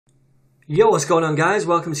Yo, what's going on guys?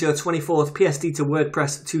 Welcome to your 24th PSD to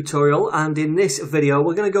WordPress tutorial, and in this video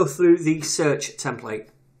we're going to go through the search template.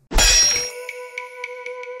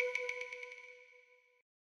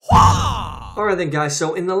 Alright then guys,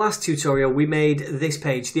 so in the last tutorial we made this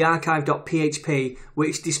page, the archive.php,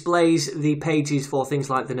 which displays the pages for things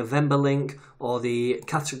like the November link or the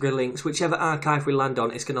category links. Whichever archive we land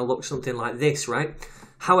on, it's going to look something like this, right?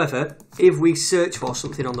 However, if we search for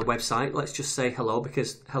something on the website, let's just say hello,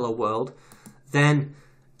 because hello world, then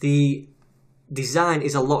the design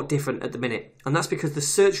is a lot different at the minute. And that's because the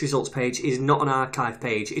search results page is not an archive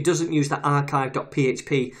page. It doesn't use the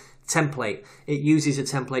archive.php template. It uses a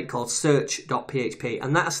template called search.php,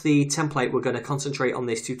 and that's the template we're going to concentrate on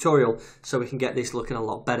this tutorial so we can get this looking a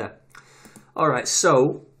lot better. Alright,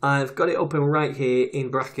 so I've got it open right here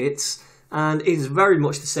in brackets. And it's very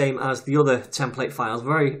much the same as the other template files,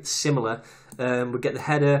 very similar. We get the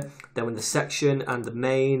header, then with the section and the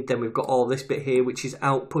main, then we've got all this bit here which is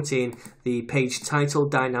outputting the page title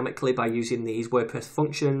dynamically by using these WordPress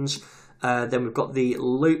functions. Then we've got the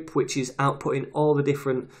loop, which is outputting all the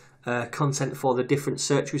different content for the different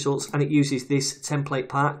search results, and it uses this template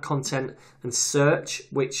part, content and search,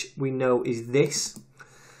 which we know is this.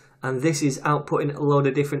 And this is outputting a load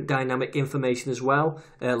of different dynamic information as well,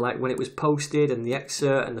 like when it was posted and the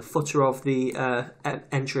excerpt and the footer of the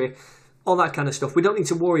entry, all that kind of stuff. We don't need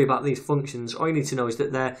to worry about these functions. All you need to know is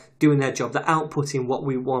that they're doing their job. They're outputting what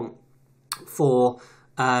we want for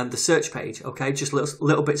the search page, okay? Just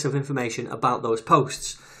little bits of information about those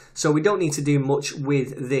posts. So we don't need to do much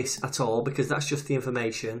with this at all because that's just the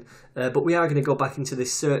information. But we are going to go back into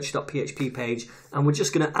this search.php page, and we're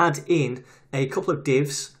just going to add in a couple of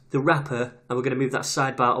divs, the wrapper, and we're going to move that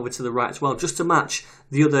sidebar over to the right as well, just to match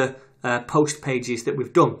the other post pages that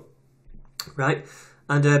we've done, right?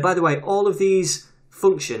 And by the way, all of these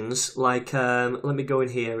functions, like let me go in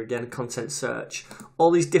here again, content search,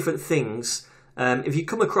 all these different things. If you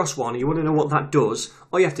come across one and you want to know what that does,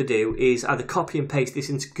 all you have to do is either copy and paste this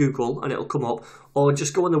into Google and it'll come up, or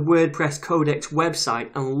just go on the WordPress Codex website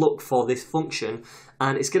and look for this function,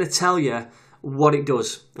 and it's going to tell you what it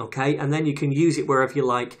does, okay? And then you can use it wherever you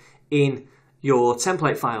like in your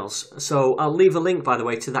template files. So I'll leave a link, by the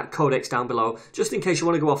way, to that codex down below, just in case you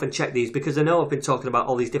want to go off and check these, because I know I've been talking about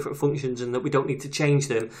all these different functions and that we don't need to change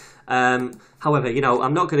them. However, you know,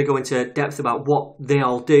 I'm not going to go into depth about what they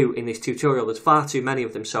all do in this tutorial. There's far too many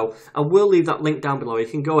of them, so I will leave that link down below. You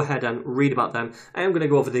can go ahead and read about them. I am going to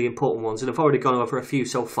go over the important ones, and I've already gone over a few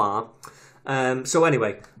so far. So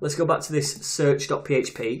anyway, let's go back to this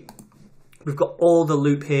search.php. We've got all the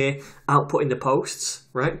loop here, outputting the posts,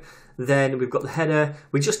 right? Then we've got the header.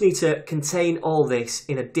 We just need to contain all this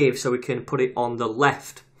in a div so we can put it on the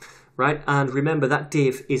left, right? And remember, that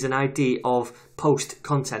div is an ID of post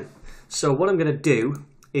content. So what I'm going to do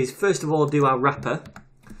is first of all do our wrapper.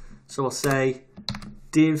 So I'll say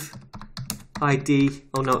div ID,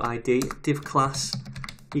 oh no ID, div class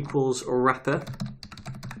equals wrapper.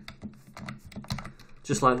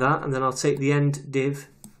 Just like that. And then I'll take the end div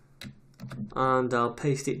and I'll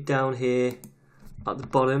paste it down here at the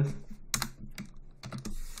bottom.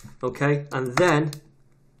 Okay, and then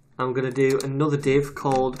I'm going to do another div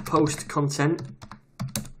called post content.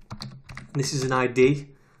 This is an ID.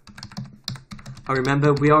 I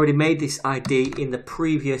remember we already made this ID in the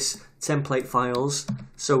previous template files,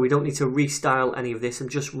 so we don't need to restyle any of this. I'm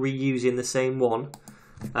just reusing the same one.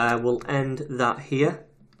 We'll end that here.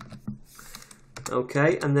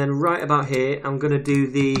 Okay, and then right about here, I'm going to do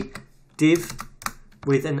the div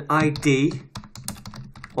with an ID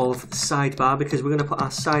of sidebar, because we're going to put our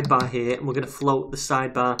sidebar here and we're going to float the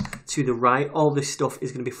sidebar to the right. All this stuff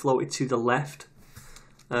is going to be floated to the left.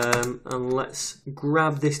 And let's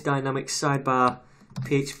grab this dynamic sidebar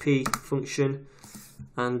PHP function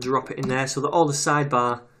and drop it in there so that all the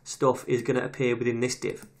sidebar stuff is going to appear within this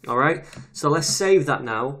div. Alright, so let's save that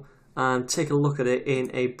now and take a look at it in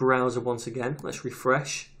a browser once again. Let's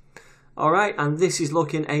refresh. Alright, and this is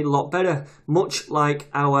looking a lot better, much like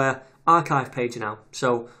our archive page now.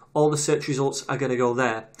 So all the search results are going to go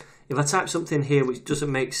there. If I type something here which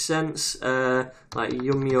doesn't make sense, like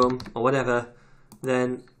yum yum or whatever,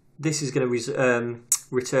 then this is going to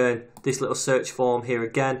return this little search form here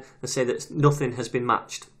again and say that nothing has been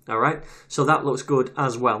matched. Alright, so that looks good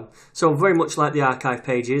as well. So very much like the archive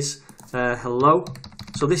pages. Hello.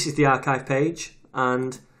 So this is the archive page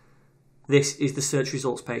and this is the search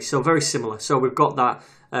results page. So very similar. So we've got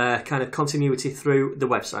that kind of continuity through the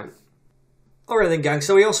website. Alright then gang,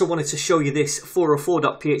 so we also wanted to show you this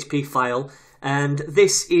 404.php file, and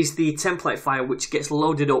this is the template file which gets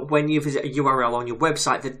loaded up when you visit a URL on your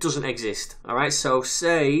website that doesn't exist. Alright, so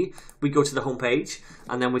say we go to the home page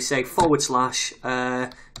and then we say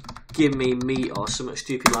 / give me meat or something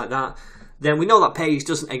stupid like that. Then we know that page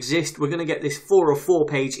doesn't exist. We're going to get this 404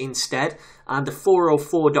 page instead, and the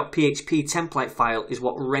 404.php template file is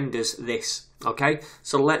what renders this. Okay,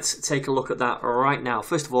 so let's take a look at that right now.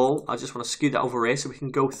 First of all, I just want to scoot that over here so we can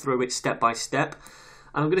go through it step by step.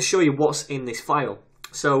 And I'm going to show you what's in this file.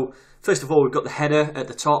 So first of all, we've got the header at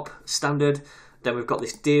the top, standard. Then we've got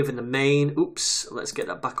this div in the main. Oops, let's get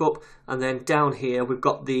that back up. And then down here, we've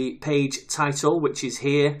got the page title, which is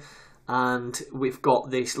here. And we've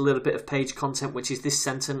got this little bit of page content, which is this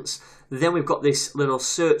sentence. Then we've got this little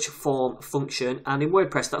search form function. And in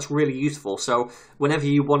WordPress, that's really useful. So whenever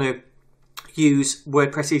you want to use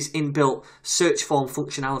WordPress's inbuilt search form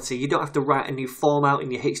functionality, you don't have to write a new form out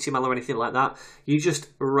in your HTML or anything like that. You just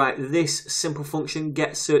write this simple function,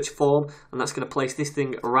 get search form, and that's going to place this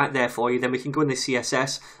thing right there for you. Then we can go in the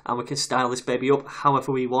CSS and we can style this baby up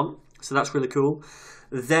however we want. So that's really cool.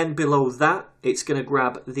 Then below that, it's going to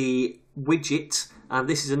grab the widget, and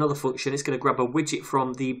this is another function. It's going to grab a widget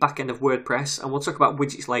from the back end of WordPress, and we'll talk about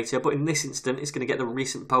widgets later, but in this instant it's going to get the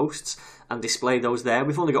recent posts and display those there.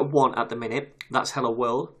 We've only got one at the minute, that's Hello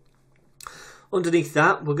World. Underneath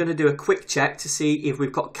that, we're going to do a quick check to see if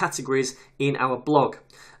we've got categories in our blog.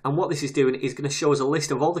 And what this is doing is going to show us a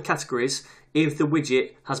list of all the categories if the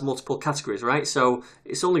widget has multiple categories, right? So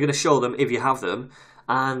it's only going to show them if you have them,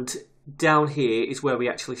 and down here is where we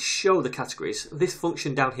actually show the categories. This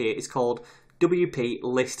function down here is called WP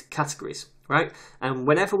list categories, right? And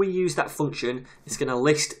whenever we use that function, it's going to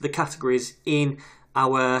list the categories in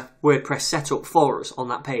our WordPress setup for us on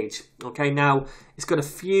that page. Okay, now it's got a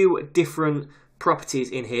few different properties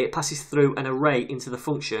in here. It passes through an array into the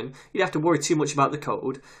function. You don't have to worry too much about the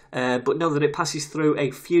code, but know that it passes through a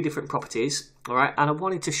few different properties. All right, and I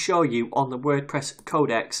wanted to show you on the WordPress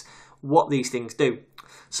codex what these things do.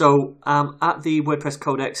 So at the WordPress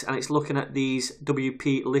codex, and it's looking at these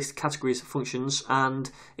WP list categories functions, and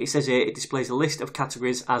it says here it displays a list of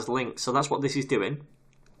categories as links. So that's what this is doing.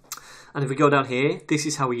 And if we go down here, this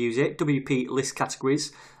is how we use it, WP list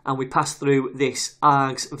categories, and we pass through this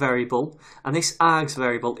args variable. And this args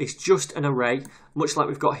variable is just an array, much like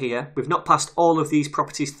we've got here. We've not passed all of these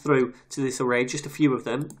properties through to this array, just a few of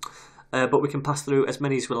them, but we can pass through as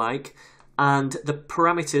many as we like. And the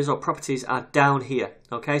parameters or properties are down here.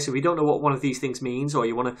 Okay, so if you don't know what one of these things means, or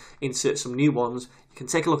you want to insert some new ones, you can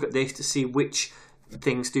take a look at this to see which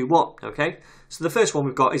things do what. Okay, so the first one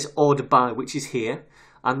we've got is order by, which is here,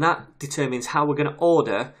 and that determines how we're going to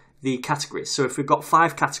order the categories. So if we've got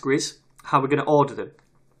 5 categories, how we're going to order them.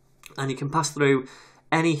 And you can pass through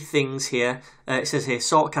any things here. It says here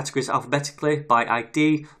sort categories alphabetically by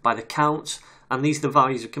ID, by the count, and these are the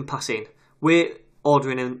values we can pass in. We're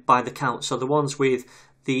ordering them by the count, so the ones with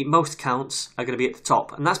the most counts are going to be at the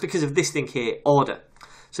top, and that's because of this thing here, order.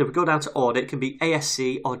 So if we go down to order, it can be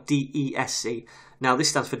ASC or DESC. Now this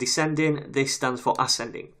stands for descending, this stands for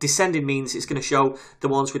ascending. Descending means it's going to show the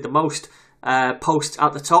ones with the most posts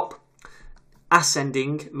at the top.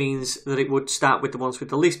 Ascending means that it would start with the ones with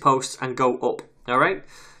the least posts and go up. Alright,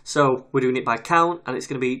 so we're doing it by count, and it's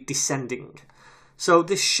going to be descending. So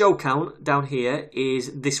this show count down here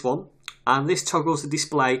is this one, and this toggles the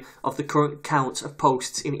display of the current count of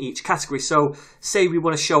posts in each category. So say we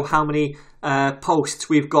want to show how many posts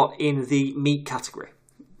we've got in the meat category.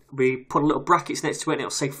 We put a little brackets next to it and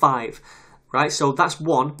it'll say 5, right? So that's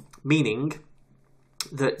 1, meaning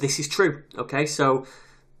that this is true. Okay, so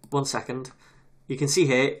 1 second. You can see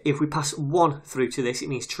here, if we pass 1 through to this, it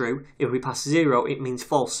means true. If we pass 0, it means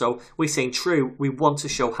false. So we're saying true, we want to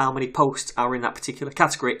show how many posts are in that particular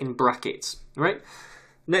category in brackets, right?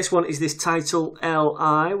 Next one is this title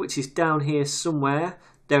LI, which is down here somewhere.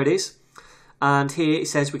 There it is. And here it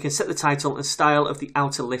says we can set the title and style of the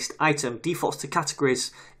outer list item. Defaults to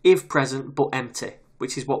categories if present but empty,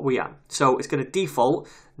 which is what we are. So it's going to default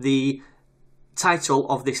the title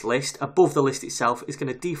of this list above the list itself is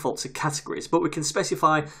going to default to categories, but we can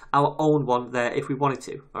specify our own one there if we wanted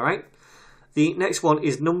to. All right. The next one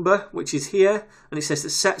is number, which is here, and it says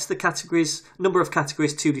it sets the categories number of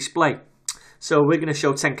categories to display. So we're going to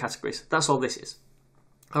show 10 categories. That's all this is.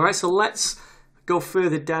 All right, so let's go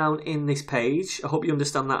further down in this page. I hope you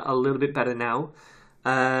understand that a little bit better now.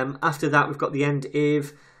 After that, we've got the end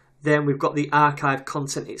if. Then we've got the archive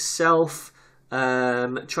content itself.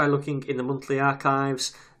 Try looking in the monthly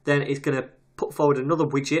archives. Then it's going to put forward another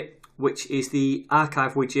widget, which is the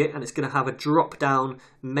archive widget, and it's going to have a drop-down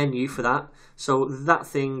menu for that. So that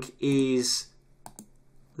thing is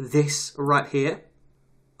this right here.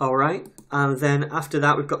 Alright, and then after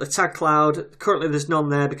that we've got the tag cloud. Currently there's none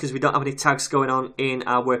there because we don't have any tags going on in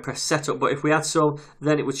our WordPress setup, but if we had some,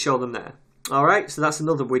 then it would show them there. Alright, so that's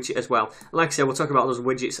another widget as well. Like I said, we'll talk about those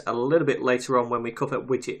widgets a little bit later on when we cover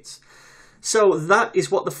widgets. So that is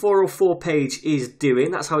what the 404 page is doing.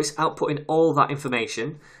 That's how it's outputting all that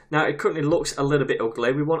information. Now it currently looks a little bit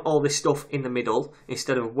ugly. We want all this stuff in the middle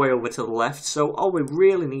instead of way over to the left. So all we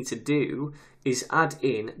really need to do is add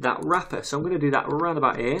in that wrapper. So I'm going to do that around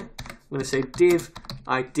about here. I'm going to say div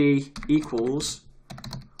id equals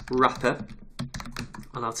wrapper.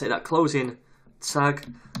 And I'll take that closing tag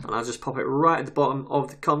and I'll just pop it right at the bottom of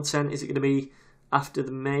the content. Is it going to be after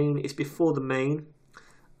the main? It's before the main.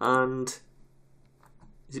 And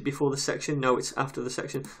is it before the section? No, it's after the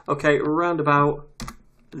section. Okay, round about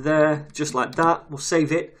there, just like that. We'll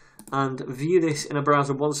save it and view this in a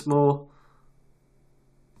browser once more.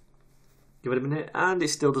 Give it a minute, and it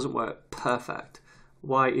still doesn't work. Perfect.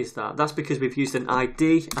 Why is that? That's because we've used an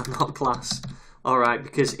ID and not a class. Alright,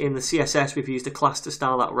 because in the CSS we've used a class to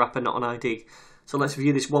style that wrapper, not an ID. So let's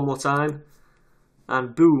view this one more time.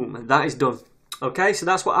 And boom, that is done. Okay, so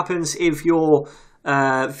that's what happens if your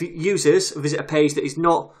users visit a page that is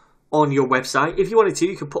not on your website. If you wanted to,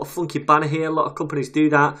 you could put a funky banner here. A lot of companies do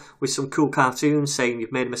that with some cool cartoons saying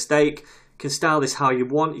you've made a mistake. You can style this how you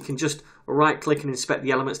want. You can just right click and inspect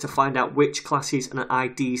the elements to find out which classes and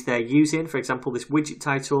IDs they're using. For example, this widget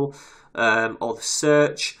title or the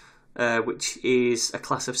search, which is a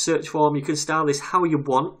class of search form. You can style this how you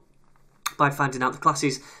want by finding out the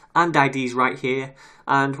classes and IDs right here.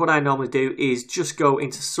 And what I normally do is just go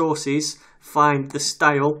into sources, find the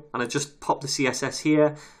style, and I just pop the CSS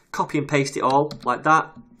here, copy and paste it all like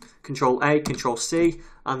that, Control A, Control C,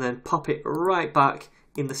 and then pop it right back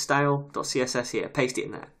in the style.css here, paste it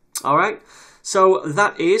in there. Alright, so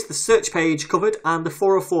that is the search page covered and the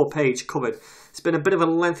 404 page covered. It's been a bit of a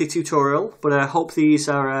lengthy tutorial, but I hope these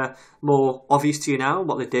are more obvious to you now,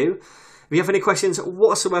 what they do. If you have any questions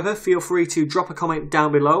whatsoever, feel free to drop a comment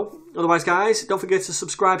down below. Otherwise, guys, don't forget to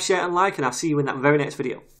subscribe, share, and like, and I'll see you in that very next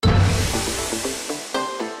video.